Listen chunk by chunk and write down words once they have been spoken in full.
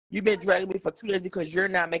You've been dragging me for 2 days because you're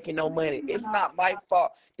not making no money. It's not my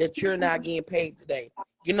fault that you're not getting paid today.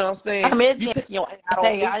 You know what I'm saying? I mean, it's You getting took your anger out on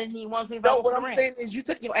paid. me. I didn't need 125 No, more what for the I'm rent. saying is you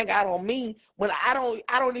took your anger out on me when I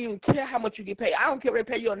don't even care how much you get paid. I don't care if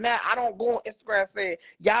they pay you or not. I don't go on Instagram saying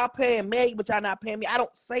y'all paying Meg, but y'all not paying me. I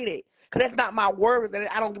don't say that. Cause that's not my word.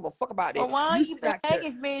 I don't give a fuck about that. Well, why are You you should not care.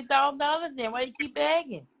 begging me $1,000 then? Why you keep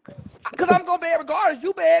begging? Cause I'm gonna beg regardless.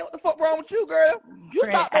 You beg. What the fuck wrong with you, girl? You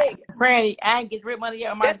stop begging. Franny, I ain't get rent money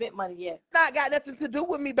yet or my That's event money yet. not got nothing to do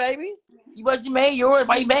with me, baby. You made yours.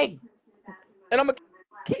 Why you begging? And I'm gonna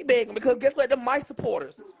keep begging because guess what? They're my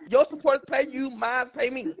supporters. Your supporters pay you, mine pay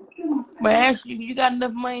me. But actually, you got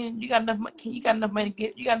enough money. You got enough money to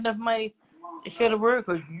get. You got enough money to share the word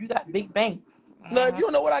because you got big bank. No, if you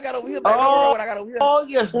don't know what I got over here, baby, don't worry about what I got over here. Oh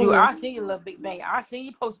yes, dude. I seen your little big bank. I seen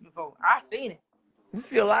you post before. I seen it. You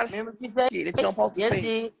see a lot of Remember you said shit that you don't supposed to yes, see.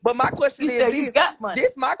 did. But my question You is said you this. got money.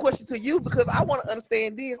 This my question to you because I want to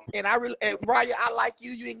understand this. And I really, and Raya, I like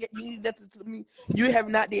you. You ain't nothing to me. You have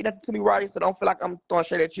not did nothing to me, Raya, so don't feel like I'm throwing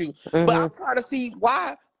shit at you. But I'm trying to see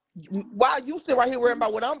why you sit right here worrying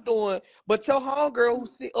about what I'm doing, but your homegirl who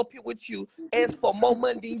sit up here with you asks for more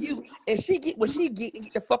money than you, and she get what she get and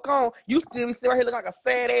get the fuck on. You still be sitting right here looking like a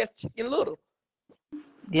sad ass chicken little.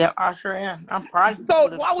 Yeah, I sure am. I'm proud of you. So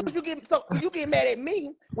why would you get mad at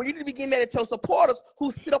me when you need to be getting mad at your supporters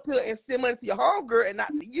who sit up here and send money to your homegirl and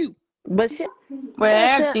not to you? But shit, well,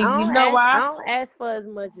 actually, you know I why? don't ask for as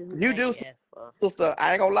much as You Maggie do, asks for. sister.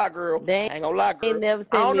 I ain't gonna lie, girl. They I ain't gonna lie, girl. ain't never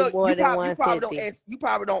I sent don't me know. more than You probably don't 150. ask. You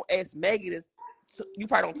probably don't ask Maggie this. You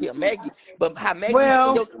probably don't tell Maggie, but how Maggie be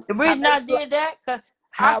putting Well, the reason I did that because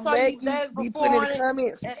I how saw you Maggie beg for be putting in the 400,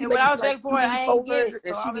 comments. She and when Maggie I feel was like begging you for it, need I ain't get 400 it,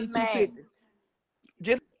 and so she I was need mad. 250.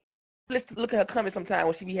 Just let's look at her comments sometime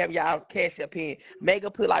when she be having y'all cash up in. Maggie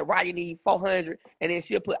put like Ryan need 400, and then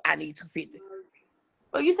she'll put I need 250.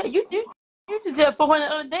 Well, you said you just said 400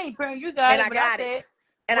 the other day, parent. You got And it. I got it.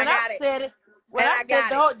 And I When I got it. said it, when And I I said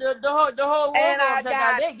got it. the whole world And going I upside down,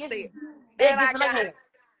 got they get it. they And get I for like got hell. it.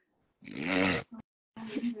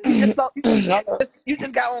 You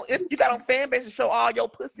just got on fan base to show all your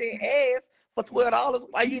pussy and ass for $12.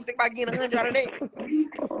 Why you didn't think about getting 100 out of that?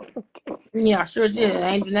 Yeah, I sure did. I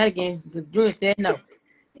ain't doing that again. Because Julie said no.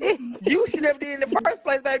 You should never did in the first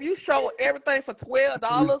place, baby. You showed everything for $12,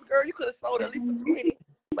 girl. You could have sold at least for 20,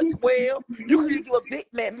 but 12. You could give a Big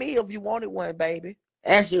Mac meal if you wanted one, baby.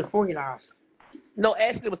 Actually, it was $40. No,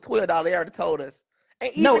 actually, it was $12. They already told us.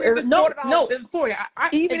 And No, even if it's $40, it was 40.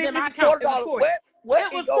 even It's if in my it's account. It was $40, 40. what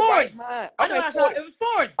It in was your 40. right mind? I know Okay, I saw 40. it. It was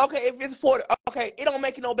 40. Okay, if it's 40, okay, it don't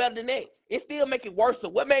make it no better than that. It still make it worse. So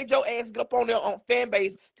what made your ass get up on there on fan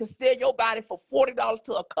base to sell your body for $40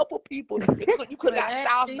 to a couple people that you could have got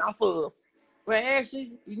thousands off of? Well,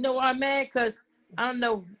 actually, you know why I'm mad? Because I don't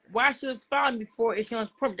know why she was following me before if she was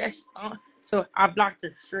permanent. That's so I blocked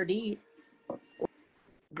her. Sure did.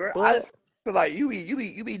 Girl, I What? just feel like you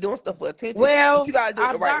be doing stuff for attention, but Well, you gotta do it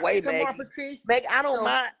I the right blocked way, her tomorrow Maggie. for Chris. Maggie, I don't So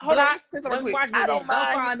mind. Hold on, let me block. say something real Don't quick. watch me I then. don't Don't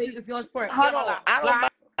mind follow if me you. if you want support. Get Hold my on, life. I don't Block.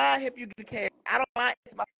 mind if you get the cash. I don't mind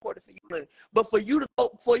if my supporters see you money. But for you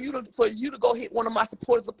to go hit one of my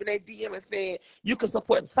supporters up in their DM and saying you can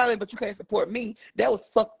support Tommy, but you can't support me, that was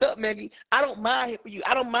fucked up, Maggie. I don't mind hitting you.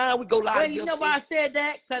 I don't mind we go live Well, you together. know why I said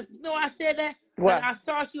that? Because you know why I said that? Because Why? I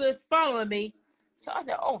saw she was following me. So I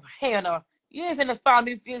said, oh, hell no. You ain't finna follow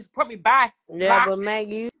me if you support me. Bye. Yeah, Block. but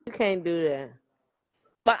Maggie, you can't do that.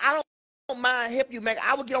 But I don't mind help you, Maggie.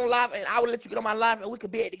 I would get on live and I would let you get on my live and we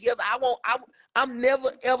could be it together. I'm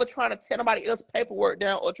never ever trying to tear nobody else's paperwork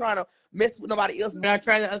down or trying to mess with nobody else. When I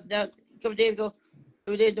tried a couple days ago,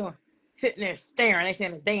 what they doing? Sitting there staring. They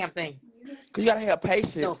saying a damn thing. Cause you gotta have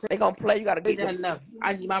patience. No, They gonna play. You gotta Chris get not them. enough.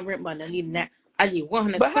 I need my rent money. I need that. I need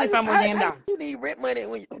But how 125 more damn how dollars. you need rent money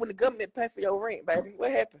when the government pay for your rent, baby?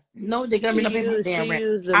 What happened? No, they got me not paying for my She damn rent.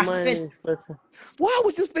 used the I spent. money for some, Why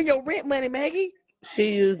would you spend your rent money, Maggie? she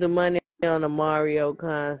used the money on a Mario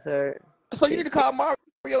concert. So you need to call Mario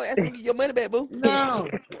and ask him to get your money back, boo. No,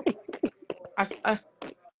 I,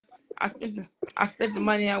 I, I spent the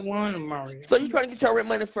money I won on Mario. So you trying to get your rent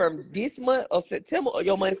money from this month or September or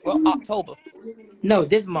your money for October? No,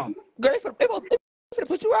 this month. Girl, they finna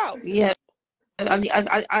put you out. Yeah,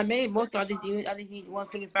 I made most of it. I just need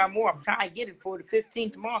 125 more. I'm trying to get it for the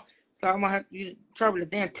 15th tomorrow. So I'm gonna have to trouble the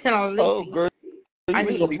damn $10 late Oh, fee. girl, I you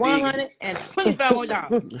really need gonna be big. $125 more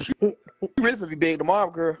dollars. You really gonna be big tomorrow,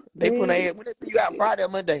 girl. They put their when they put you out Friday or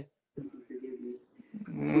Monday.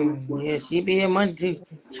 Yeah, she be here Monday too.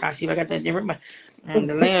 Try to see if I got that different money. And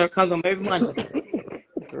the landlord comes on every Monday.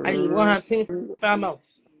 I need Girl, 125 more.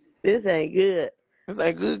 This ain't good. this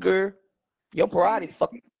ain't good, girl. Your priorities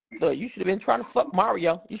fucked up. You should have been trying to fuck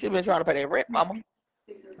Mario. You should have been trying to pay that rent, mama.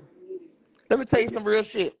 Let me tell you some real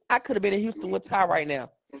shit. I could have been in Houston with Ty right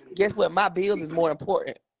now. Guess what? My bills is more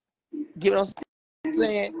important. Get what I'm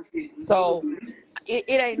saying? So it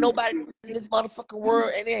ain't nobody in this motherfucking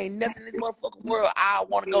world, and it ain't nothing in this motherfucking world I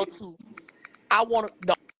want to go to.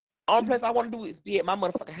 The only place I want to do is be at my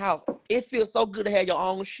motherfucking house. It feels so good to have your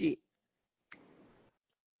own shit.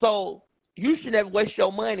 So you should never waste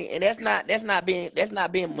your money, and that's not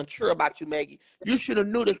being mature about you, Maggie. You should have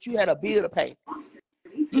knew that you had a bill to pay.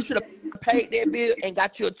 You should have paid that bill and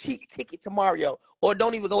got you a cheap ticket to Mario, or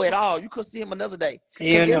don't even go at all. You could see him another day.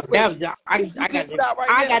 Yeah, no, If you get put out right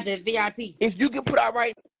now, I got the VIP. If you get put out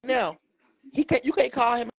right now, you can't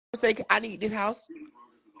call him and say, I need this house.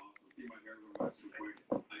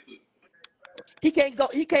 He can't go.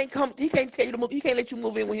 He can't come. He can't tell you to move. He can't let you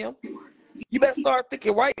move in with him. You better start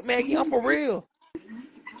thinking right, Maggie. I'm for real.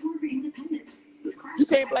 You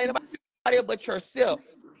can't blame nobody else but yourself.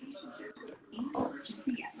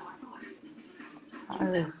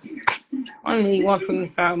 I only need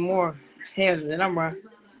 125 more. Hell, the number.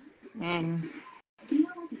 And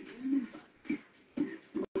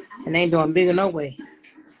they ain't doing bigger no way.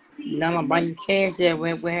 Now I'm buying cash there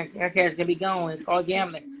when cash gonna be gone. It's all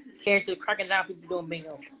gambling. Cash is cracking down. People doing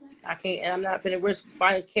bingo. I can't. And I'm not finna risk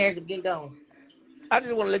buying cash to get gone. I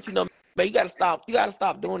just want to let you know, man. You gotta stop. You gotta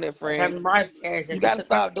stop doing that, friend. You gotta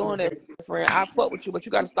stop doing that, friend. I fuck with you, but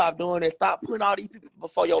you gotta stop doing that. Stop putting all these people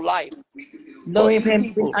before your life. No,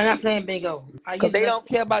 I'm not playing bingo. Cause they don't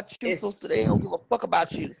care about you, sister. They don't give a fuck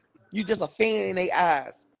about you. You just a fan in their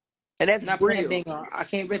eyes, and that's not real. Playing bingo. I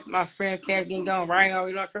can't risk my friend cash getting gone. Ryan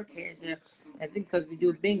already lost her cash there. I think because we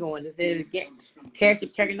do bingo and if they get cash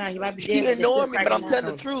is checking out, he might be dead. She ignoring me, but I'm telling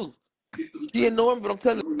the truth. She ignoring me, but I'm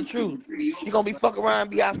telling the truth. She gonna be fucking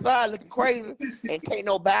around, be outside looking crazy, and can't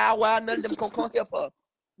no Bow Wow, none of them gonna come help her.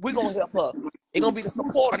 We gonna help her. It gonna be the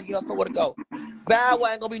supporter to get her somewhere to go. Bow Wow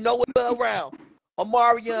ain't gonna be nowhere around.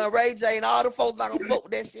 Omarion and Ray J and all the folks not gonna fuck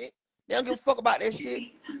with that shit. They don't give a fuck about that shit.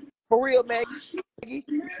 For real, Maggie.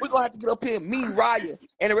 We're gonna have to get up here, me, Raya,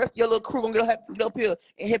 and the rest of your little crew gonna have to get up here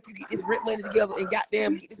and help you get this rent money together and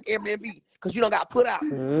goddamn get this Airbnb, cause you don't got put out.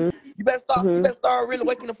 You better start really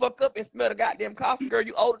waking the fuck up and smell the goddamn coffee, girl.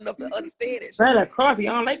 You old enough to understand it. I like coffee.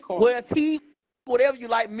 I don't like coffee. Well, tea, whatever you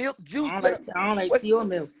like, milk, juice. I don't like tea or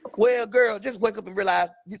milk. Well, girl, just wake up and realize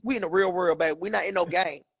we in the real world, baby. We not in no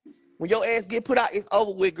game. When your ass get put out, it's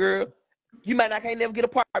over with, girl. You can't never get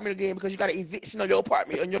an apartment again because you got an eviction on your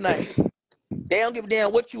apartment on your name. They don't give a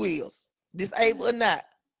damn what you is, disabled or not.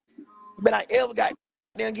 But I ever got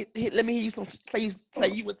damn get hit. Let me hear you say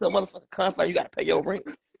you went to a motherfucking concert. You got to pay your rent.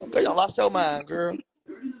 Girl, y'all lost your mind, girl.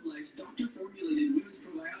 You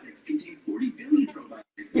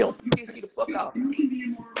don't piss me the fuck off.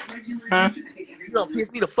 Huh? You don't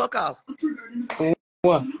piss me the fuck off.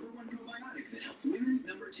 What?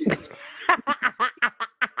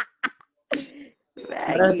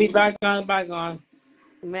 Let's be bygone.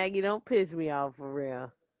 Maggie, don't piss me off for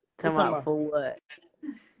real. Come out for what?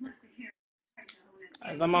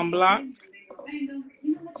 I'm on block.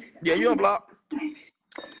 Yeah, you on block.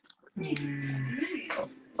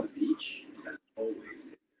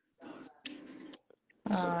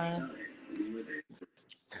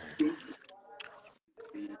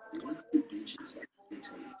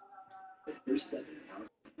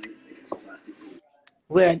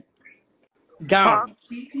 We're gone.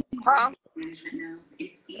 Huh?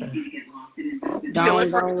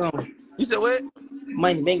 Gone. You said what?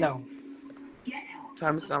 Money bingo.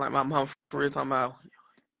 Time to sound like my mom for real talking about.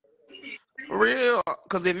 For real,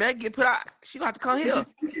 because if Maggie get put out, she gonna have to come here.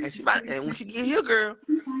 And when she get here, girl,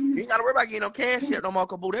 you ain't gotta worry about getting no cash yet no more,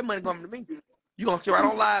 cause boo, that money coming to me. You gonna sit right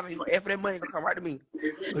on live and you gonna F that money gonna come right to me.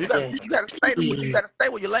 So you gotta stay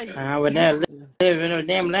where you lay. I would never live in no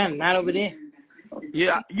damn land, not over there.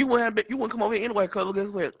 Yeah, you wouldn't come over here anyway, cause guess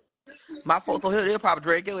what? My folks over here, they'll probably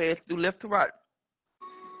drag your ass through left to right.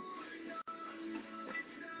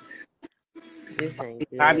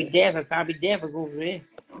 Probably dead for go over there.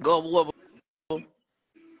 Go over what?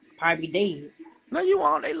 Probably dead. No, you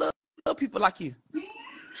won't. They love people like you.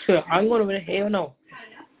 Sure, I'm going over there. Hell no.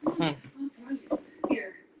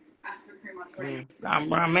 I'm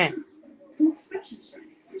where I'm at.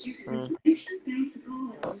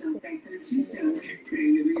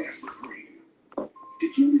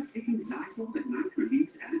 Did you know taking Zyxol at night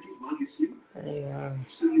relieves allergies while you sleep?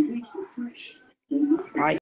 So you wake refreshed.